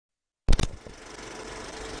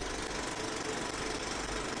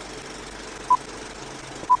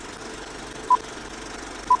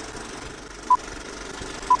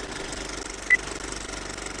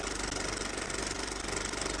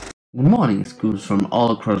Good morning, schools from all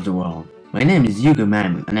across the world. My name is Hugo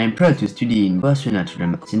Mahmoud and I'm proud to study in Bossuet Notre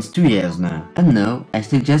Dame since 2 years now. And now, I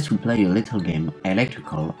suggest we play a little game I like to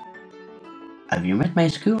call Have you met my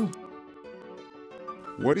school?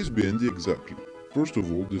 What is BND exactly? First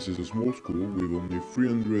of all, this is a small school with only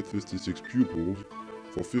 356 pupils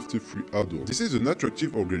for 53 adults. This is an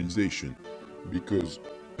attractive organization because,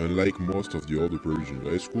 unlike most of the other Parisian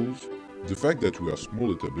high schools, the fact that we are a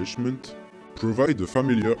small establishment provides a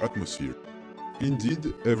familiar atmosphere.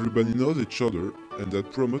 Indeed, everybody knows each other and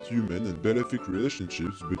that promotes human and benefic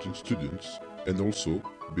relationships between students and also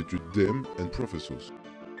between them and professors.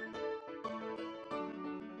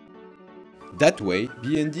 That way,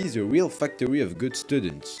 BND is a real factory of good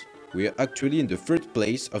students. We are actually in the third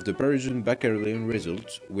place of the Parisian baccalaureate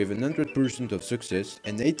results with 100% of success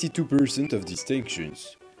and 82% of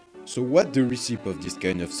distinctions. So what's the recipe of this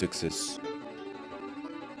kind of success?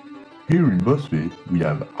 Here in Bossuet, we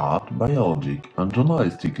have art, biology, and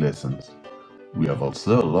journalistic lessons. We have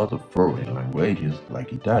also a lot of foreign languages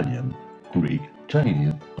like Italian, Greek,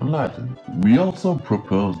 Chinese, and Latin. We also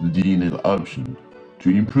propose the DNL option to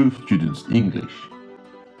improve students' English.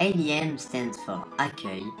 ADM stands for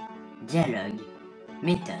accueil, dialogue,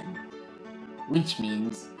 méthode, which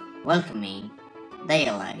means welcoming,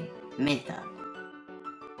 dialogue, method.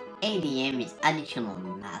 ADM is additional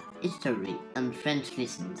math, history, and French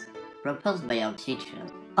lessons proposed by our teachers.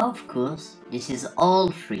 Of course, this is all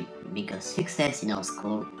free because success in our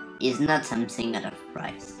school is not something at a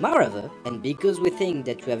price. Moreover, and because we think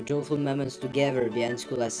that we have joyful moments together behind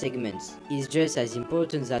school as segments is just as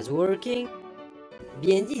important as working,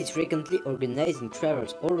 BND is frequently organizing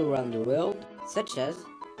travels all around the world, such as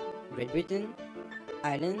Great Britain,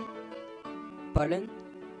 Ireland, Poland,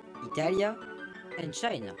 Italy, and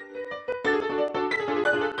China.